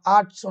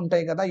arts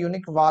untai kada,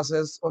 unique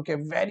vases, okay,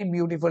 very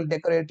beautiful,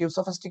 decorative,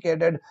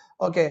 sophisticated,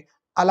 okay,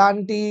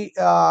 alanti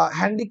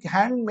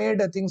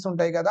handmade things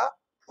untai kada,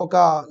 ఒక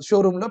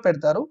showroom లో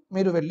పెడతారు,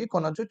 మీరు వెళ్ళి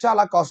కొనొచ్చు,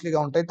 చాలా కాస్ట్లీగా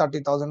ఉంటాయి,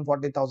 30,000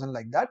 40,000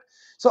 like that.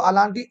 So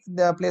అలాంటి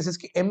places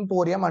కి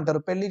ఎంపోరియం అంటారు.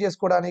 పెళ్లి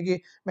చేసుకోవడానికి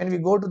when we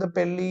go to the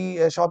పెళ్లి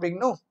షాపింగ్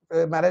ను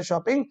marriage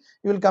shopping,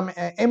 you will come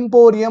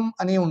emporium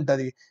అని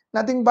ఉంటది,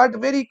 nothing but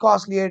very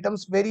costly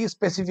items, very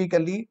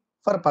specifically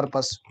for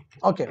purpose.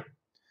 Okay,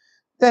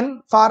 then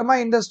pharma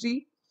industry.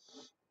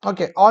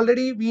 Okay,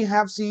 already we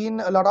have seen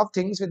a lot of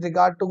things with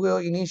regard to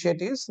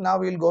initiatives. Now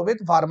we will go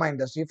with pharma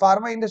industry.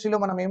 Pharma industry lo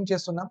manam em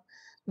chestunnam,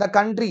 the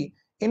country,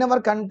 in our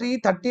country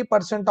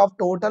 30% of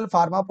total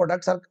pharma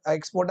products are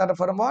exported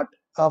from what?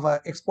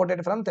 Exported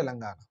from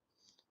Telangana.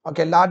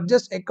 Okay,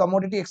 largest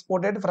commodity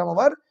exported from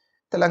our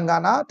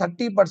Telangana,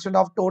 30%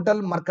 of total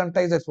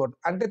mercantile export.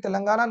 Ante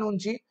Telangana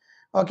nunchi,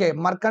 okay,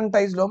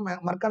 mercantile lo,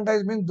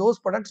 mercantile means those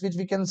products which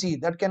we can see,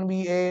 that can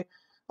be a,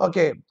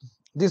 okay,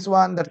 this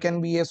one, that can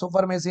be a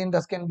super machine,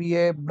 that can be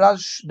a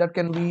brush, that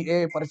can be a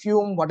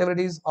perfume, whatever it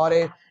is, or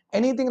a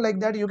anything like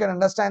that. You can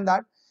understand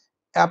that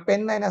a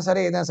pen అయినా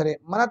సరే ఏదైనా సరే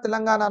మన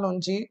తెలంగాణ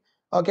నుంచి,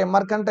 okay,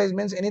 mercantile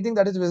means anything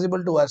that is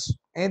visible to us,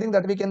 anything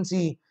that we can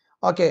see.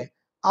 Okay,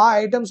 ఆ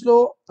items లో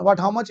what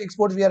how much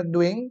exports we are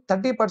doing,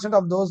 30%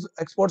 of those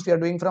exports we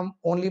are doing from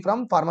only from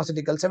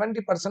pharmaceutical,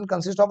 70%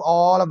 consist of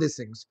all of these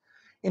things.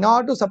 In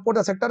order to support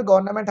the sector,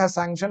 government has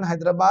sanctioned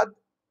Hyderabad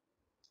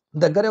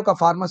దగ్గరే ఒక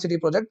ఫార్మసిటీ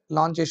project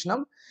launch చేసినాం.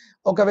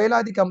 ఒకవేళ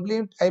అది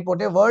complete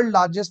అయిపోతే world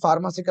largest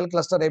ఫార్మాసికల్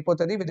cluster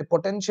అయిపోతుంది with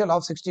potential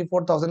of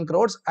 64,000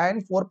 crores and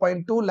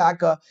 4.2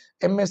 lakh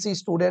MSc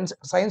students,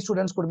 science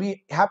students could be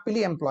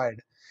happily employed.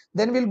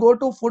 Then we'll go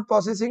to food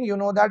processing. You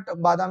know that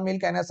badam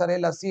milk aina sare,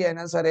 lassi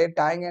aina sare,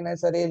 tang aina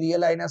sare,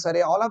 real aina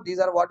sare, all of these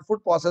are what?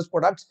 Food processed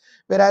products.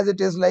 Whereas it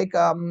is like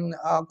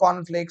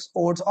cornflakes,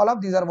 oats, all of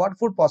these are what?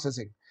 Food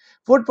processing.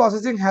 Food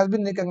processing has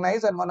been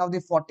recognized as one of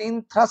the 14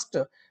 thrust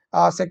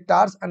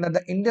sectors under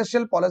the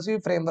Industrial Policy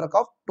Framework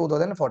of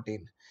 2014.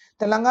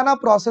 Telangana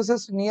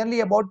processes nearly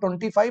about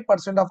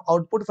 25% of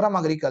output from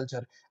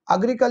agriculture.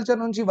 Agriculture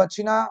nunchi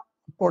vachina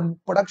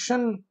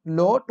production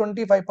low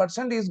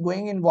 25% is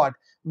going in what?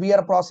 We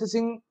are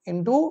processing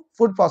into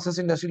food process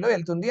industry lo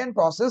eltundi and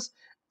process,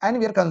 and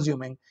we are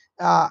consuming.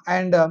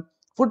 And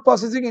food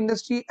processing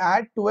industry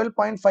add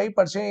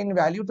 12.5% in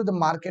value to the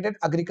marketed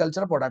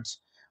agriculture products.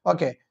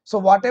 Okay, so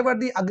whatever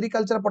the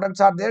agriculture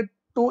products are there,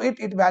 to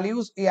it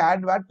values add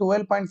what?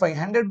 12.5,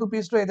 100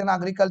 rupees to ఏదైనా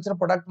agriculture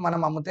product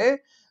మనం అమ్మితే,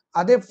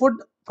 అదే food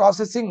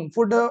processing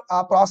food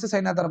process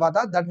అయిన తర్వాత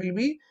that will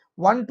be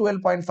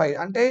 112.5,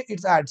 అంటే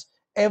it's ads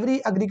every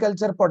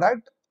agriculture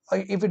product,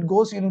 if it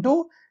goes into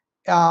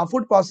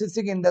food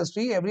processing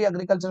industry, every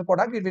agriculture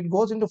product if it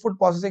goes into food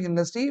processing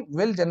industry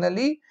will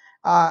generally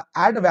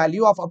add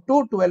value of up to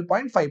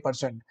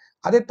 12.5%.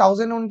 అదే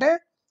 1000 ఉంటే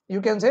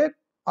you can say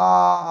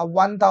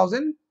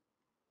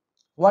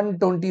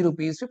 1,120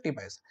 rupees 50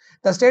 paise.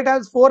 The state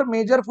has 4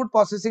 major food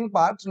processing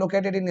parks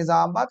located in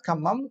Nizamabad,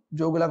 Khammam,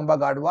 Jogulamba,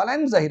 Gadwal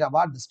and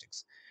Zahirabad districts.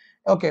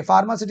 Okay,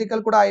 pharmaceutical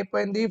kuda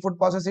అయిపోయింది, food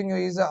processing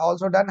is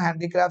also done,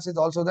 handicrafts is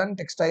also done,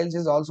 textiles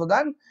is also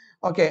done.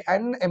 Okay,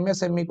 and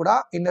MSME kuda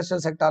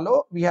industrial sector lo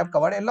we have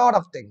covered a lot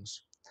of things.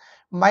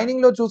 Mining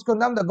lo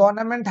చూసుకుందాం, the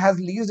government has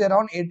leased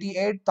around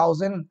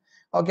 88,000,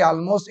 okay,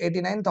 almost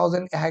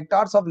 89,000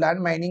 hectares of land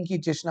mining ki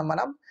ఇచ్చేసినాం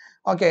మనం.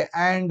 Okay,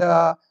 and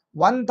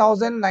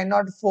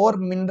 1,904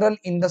 mineral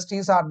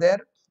industries are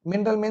there.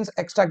 Mineral means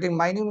extracting,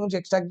 mining నుంచి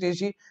extract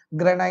చేసి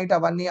granite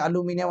అవన్నీ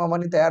aluminium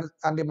అవన్నీ తయారు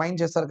అంటే mine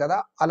చేస్తారు కదా,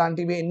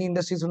 అలాంటివి ఎన్ని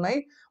ఇండస్ట్రీస్ ఉన్నాయి?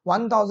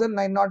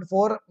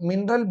 1,904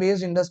 mineral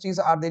based industries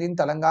are there in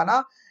Telangana.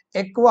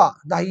 ఎక్కువ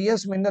the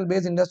highest mineral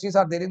based industries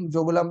are there in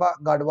Jogulamba,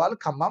 Gadwal,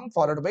 Khammam,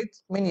 followed by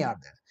many are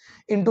there.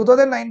 In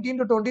 2019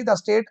 to 20, the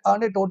state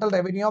earned a total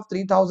revenue of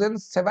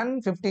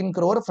 3,715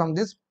 crore from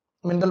this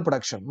mineral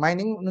production.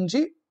 Mining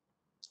నుంచి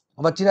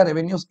వచ్చిన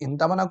revenues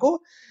ఇంత మనకు.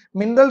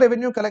 Mineral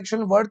revenue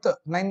collection worth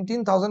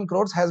 19,000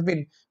 crores has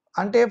been,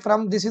 అంటే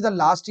from this is the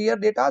last year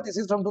data, this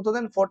is from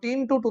 2014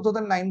 to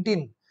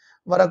 2019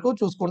 వరకు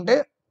చూసుకుంటే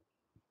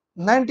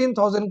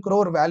 19,000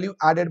 crore value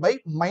added by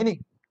mining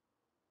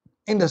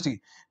industry.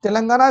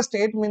 Telangana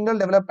State Mineral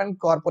Development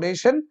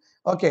Corporation,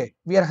 okay,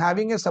 we are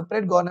having a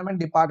separate government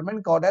department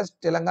called as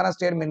Telangana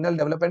State Mineral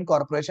Development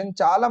Corporation.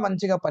 చాలా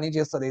మంచిగా పని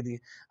చేస్తుంది ఇది.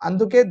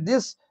 అందుకే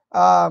this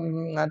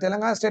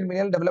Telangana State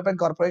Mineral Development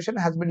Corporation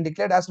has been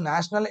declared as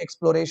National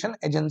Exploration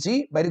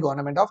Agency by the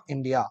Government of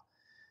India.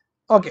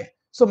 Okay.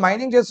 So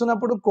mining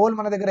చేస్తున్నప్పుడు coal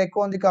మన దగ్గర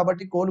ఎక్కువ ఉంది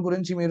కాబట్టి కోల్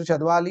గురించి మీరు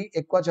చదవాలి,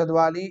 ఎక్కువ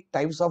చదవాలి,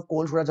 టైప్స్ ఆఫ్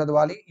కోల్స్ కూడా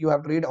చదవాలి. You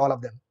have to read all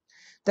of them.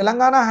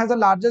 Telangana has the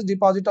largest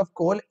deposit of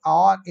coal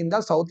in the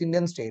South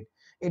Indian state.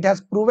 It has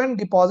proven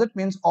deposit,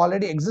 means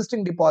already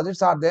existing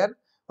deposits are there.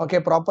 Okay,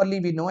 properly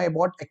we know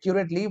about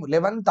accurately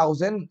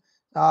 11,000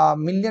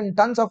 million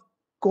tons of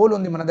coal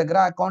on the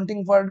Manadagra,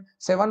 accounting for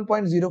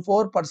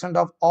 7.04%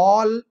 of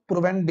all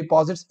proven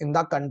deposits in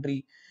the country.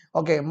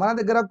 Okay,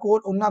 Manadagra coal,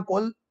 unna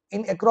coal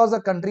in across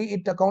the country,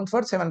 it accounts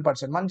for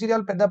 7%.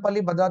 Mancherial,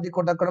 Peddapalli, Bhadradi,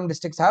 Kottakalam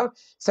districts have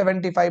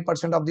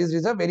 75% of these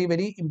reserve. Very,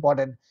 very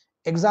important.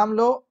 Exam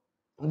low.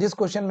 This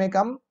question may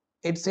come.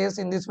 It says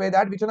in this way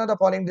that which one of the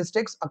following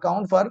districts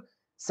account for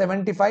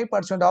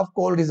 75% of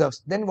coal reserves?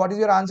 Then what is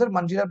your answer?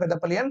 Mancherial,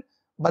 Peddapalli and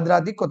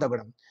Bhadradi,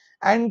 Kottagudem.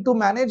 And to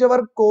manage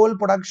our coal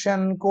production,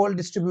 coal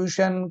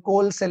distribution,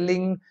 coal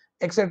selling,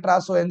 etc.,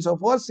 so and so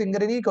forth,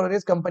 Singareni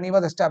Collieries Company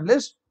was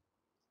established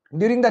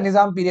during the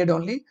Nizam period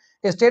only.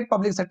 A state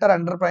public sector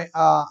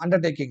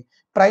undertaking.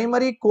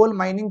 Primary Coal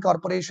Mining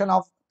Corporation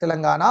of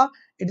Telangana.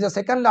 It is the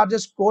second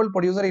largest coal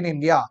producer in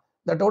India.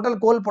 The total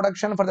coal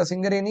production for the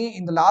Singareni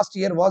in the last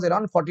year was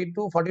around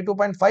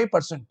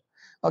 42.5%.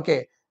 Okay,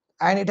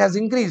 and it has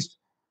increased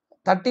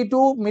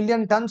 32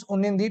 million tons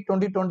in the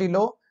 2020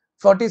 low,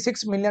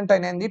 46 million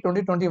ton in the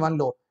 2021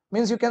 low.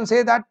 Means you can say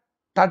that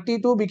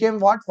 32 became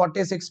what?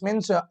 46,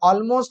 means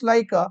almost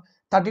like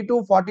 32,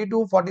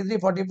 42, 43,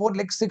 44,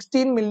 like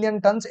 16 million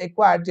tons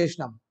ఎక్కువ add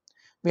చేసినాం.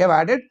 We have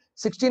added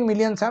 16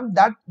 million ton,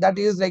 that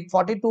is like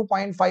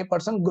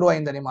 42.5% grow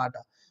అయిందన్నమాట.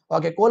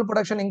 Okay, coal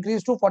production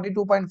increased to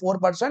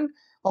 42.4%.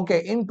 Okay,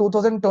 in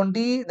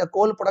 2020 the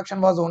coal production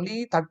was only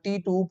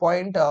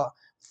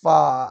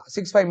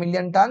 32.65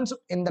 million tons.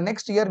 In the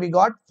next year we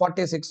got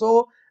 46. So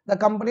the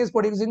company is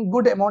producing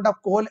good amount of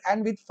coal and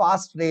with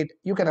fast rate.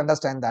 You can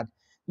understand that.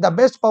 The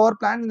best power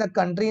plant in the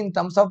country in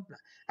terms of,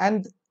 and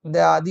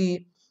the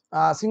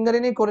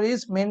Singareni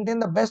Collieries maintain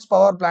the best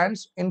power plants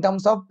in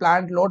terms of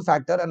plant load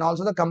factor, and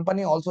also the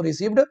company also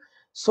received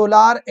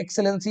Solar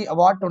Excellency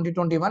Award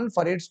 2021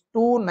 for its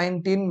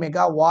 219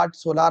 megawatt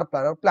solar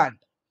power plant.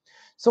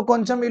 So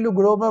కొంచెం వీళ్ళు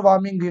global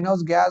warming, green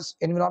house gas,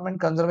 environment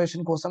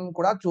conservation కోసం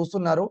కూడా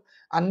చూస్తున్నారు.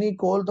 అన్ని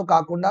కోల్తో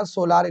కాకుండా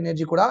solar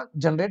energy కూడా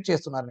generate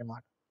చేస్తున్నారు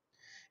అన్నమాట.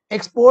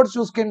 ఎక్స్పోర్ట్స్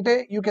చూసుకుంటే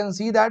you can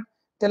see that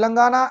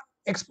Telangana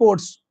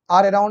exports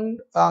are around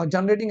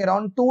generating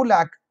around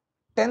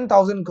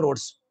 2,10,000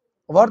 crores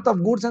worth of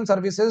goods and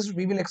services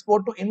we will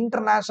export to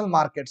international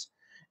markets,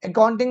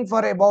 accounting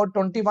for about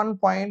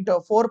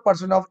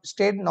 21.4% of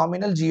state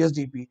nominal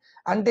GSDP.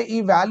 అంటే ఈ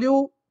value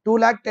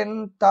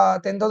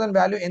 2,10,000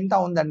 value ఎంత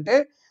ఉందంటే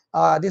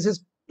this is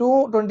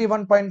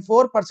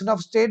 21.4%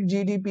 of state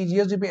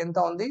GSDP ఎంత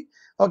ఉంది?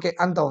 Okay,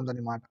 అంత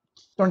ఉందన్నమాట.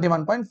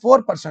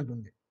 21.4%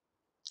 ఉంది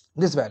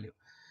this value.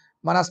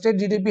 మన స్టేట్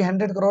GDP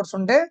 100 crores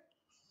ఉంటే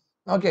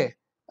ఓకే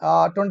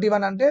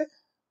 21 అంటే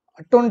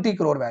 20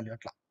 crore వాల్యూ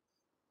అట్లా.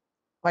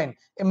 Fine.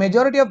 A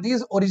majority of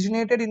these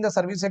originated in the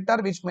service sector,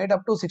 which made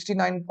up to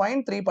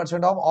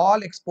 69.3% of all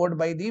export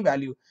by the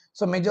value.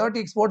 So majority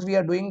exports we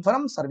are doing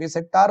from service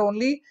sector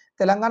only.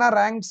 Telangana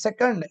ranked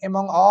second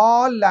among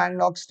all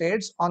landlocked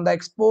states on the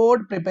export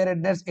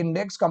preparedness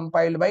index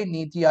compiled by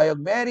Niti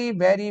Aayog. Very,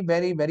 very,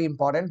 very, very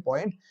important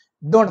point.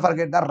 Don't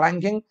forget the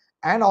ranking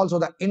and also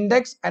the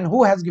index and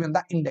who has given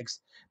the index.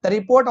 The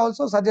report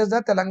also suggests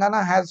that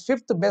Telangana has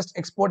fifth best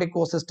export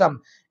ecosystem.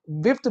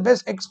 Fifth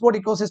best export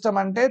ecosystem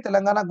ante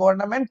Telangana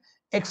government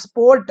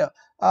export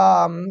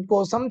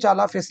కోసం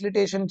చాలా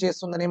facilitation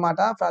చేస్తుందని మాట,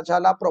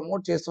 చాలా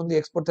promote చేస్తుంది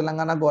export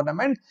Telangana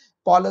government.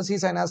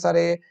 Policies అయినా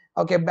సరే,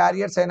 okay,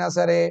 barriers అయినా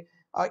సరే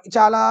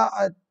చాలా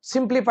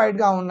సింప్లిఫైడ్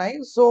గా ఉన్నాయి.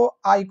 సో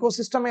ఆ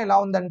ఇకోసిస్టమ్ ఎలా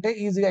ఉందంటే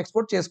ఈజీగా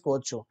ఎక్స్పోర్ట్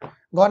చేసుకోవచ్చు.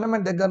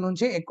 గవర్నమెంట్ దగ్గర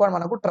నుంచి ఎక్కువ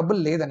మనకు ట్రబుల్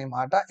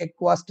లేదనమాట,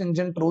 ఎక్కువ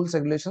స్ట్రింజెంట్ రూల్స్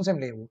రెగ్యులేషన్స్ ఏం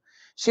లేవు.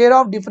 Share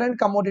of different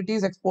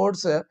commodities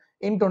exports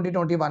in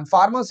 2021.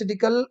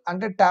 Pharmaceutical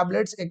అంటే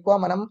టాబ్లెట్స్ ఎక్కువ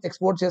మనం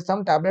ఎక్స్పోర్ట్ చేస్తాం.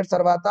 టాబ్లెట్స్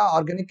తర్వాత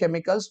ఆర్గానిక్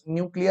కెమికల్స్,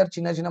 న్యూక్లియర్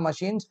చిన్న చిన్న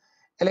machines,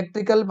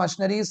 electrical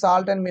మషనరీ,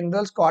 salt and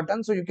minerals,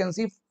 cotton. So you can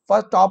see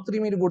first top 3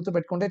 మీరు గుర్తు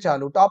పెట్టుకుంటే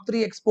చాలు. Top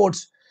 3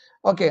 exports.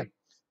 Okay,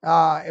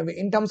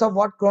 in terms of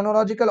what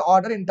chronological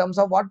order, in terms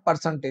of what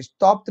percentage,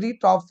 top 3,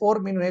 top 4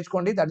 మీరు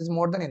నేర్చుకోండి, that is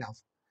more than enough.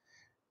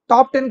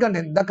 Top 10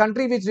 content, the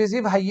country which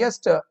receive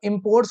highest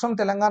imports from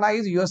Telangana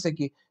is USA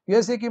ki.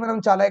 USA ki మనం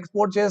చాలా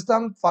export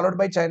చేస్తాం, followed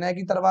by China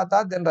ki తర్వాత,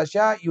 then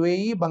Russia,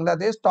 UAE,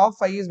 Bangladesh. Top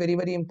 5 is very,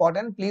 very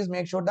important. Please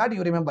make sure that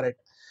you remember it.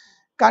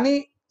 కానీ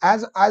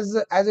as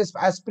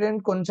aspirant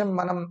కొంచెం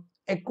మనం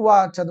ఎక్కువ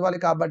చదవాలి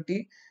కాబట్టి,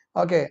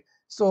 okay,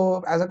 so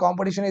as a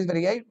competition is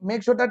very high,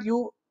 make sure that you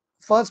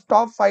first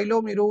top 5 లో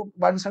మీరు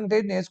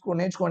percentage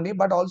నేర్చుకోండి.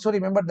 But also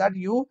remember that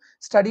you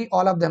study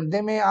all of them. They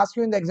may ask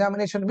you in the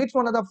examination which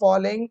one of the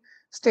following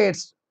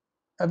states,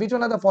 which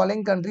one of the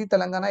following country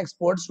Telangana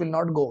exports will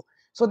not go.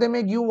 So they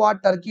may give what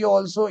Turkey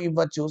also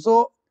ఇవ్వచ్చు. So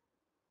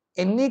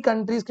ఎన్ని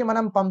countries కి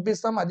మనం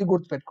పంపిస్తాం అది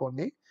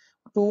గుర్తుపెట్టుకోండి.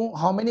 to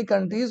how many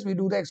countries we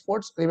do the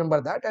exports, remember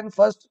that, and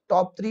first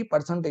top 3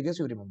 percentages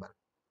you remember.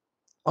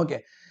 Okay,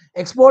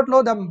 export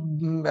law,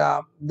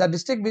 the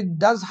district which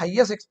does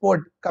highest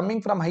export,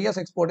 coming from highest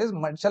export is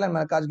Madchal and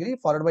Malkajgiri,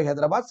 followed by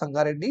Hyderabad,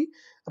 Sangareddy,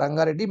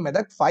 Rangareddy,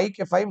 Medak,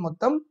 5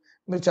 మొత్తం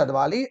మీరు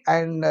చదవాలి.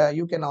 And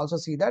you can also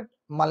see that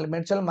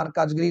Medchal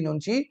Malkajgiri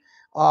నుంచి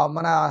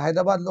మన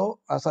హైదరాబాద్ లో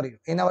sorry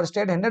in our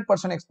state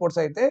 100% exports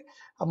అయితే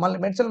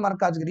Medchal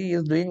Malkajgiri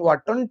is doing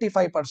what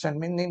 25%,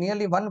 mean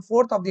nearly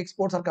 1/4 of the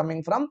exports are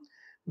coming from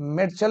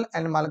Medchal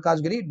and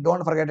Malkajgiri.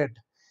 Don't forget it.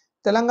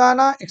 Telangana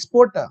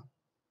export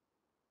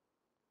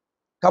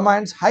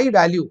commands high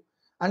value.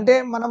 అంటే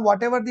మనం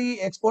what ever the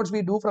exports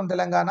we do from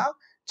Telangana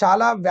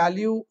చాలా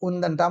value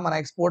ఉందంట మన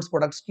exports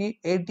products కి.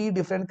 80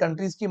 different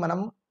countries కి మనం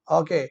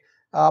okay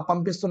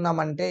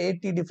పంపిస్తున్నామంటే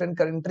 80 different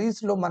countries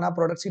లో మన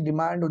ప్రొడక్ట్స్ కి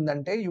డిమాండ్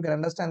ఉందంటే యూ కెన్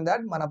అండర్స్టాండ్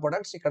దట్ మన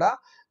ప్రొడక్ట్స్ ఇక్కడ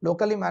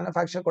లోకల్లీ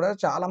మ్యానుఫ్యాక్చర్ కూడా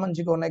చాలా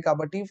మంచిగా ఉన్నాయి.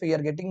 కాబట్టి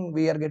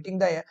we are getting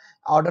the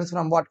orders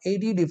from what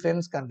 80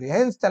 different country.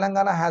 Hence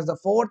Telangana has the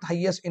 4th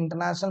highest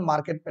international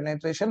market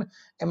penetration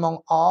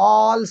among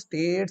all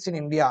states in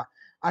India.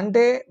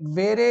 అంటే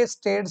వేరే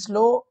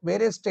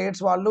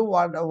స్టేట్స్ వాళ్ళు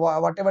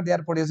what ever they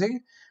are producing,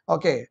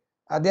 okay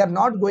they are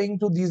not going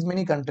to these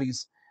many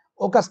countries.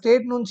 ఒక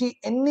state నుంచి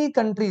ఎన్ని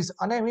countries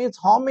అనే means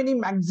how many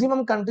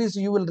maximum countries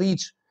you will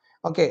reach.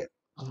 Okay,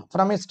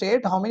 from A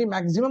state how many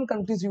maximum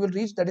countries you will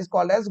reach, that is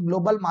called as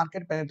global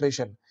market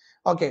penetration.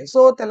 Okay,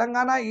 so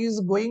Telangana is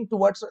going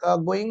towards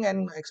going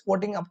and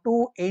exporting up to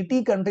 80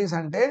 countries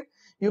అంటే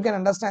you can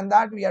understand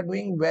that we are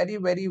doing very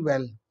very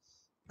well.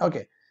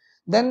 Okay,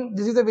 then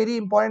this is a very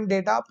important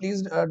data, please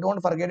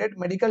don't forget it.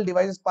 Medical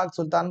devices park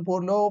Sultanpur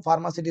lo,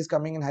 pharmacy is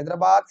coming in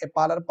Hyderabad, a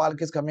parlor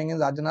park is coming in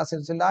Rajana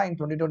Silsila in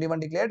 2021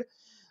 declared.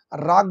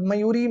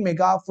 Ragmayuri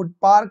mega food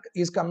park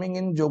is coming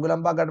in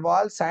Jogulamba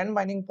Gadwal. Sand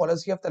mining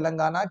policy of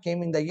Telangana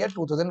came in the year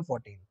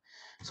 2014.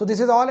 So this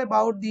is all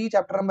about the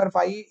chapter number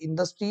 5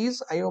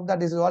 industries. I hope that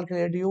this is all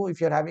clear to you.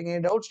 If you're having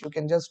any doubts, you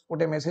can just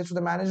put a message to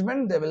the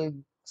management, they will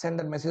send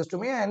that message to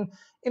me, and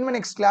in my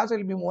next class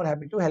I'll be more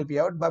happy to help you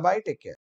out. Bye bye, take care.